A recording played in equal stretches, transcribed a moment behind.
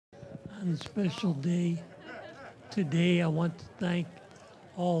On a special day today, I want to thank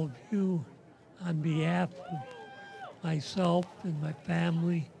all of you on behalf of myself and my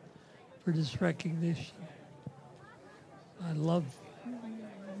family for this recognition. I love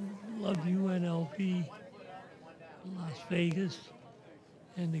UNLV, Las Vegas,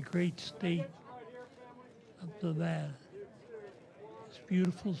 and the great state of Nevada. This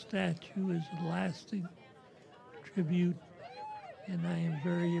beautiful statue is a lasting tribute, and I am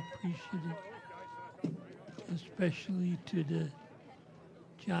very appreciative, especially to the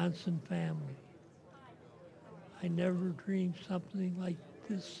Johnson family. I never dreamed something like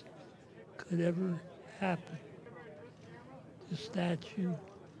this could ever happen. The statue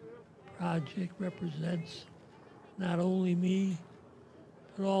project represents not only me,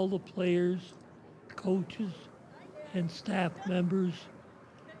 but all the players, coaches, and staff members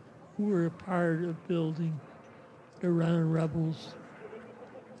who were a part of building the Runnin Rebels.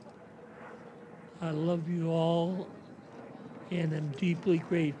 I love you all and am deeply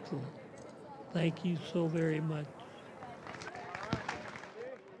grateful. Thank you so very much.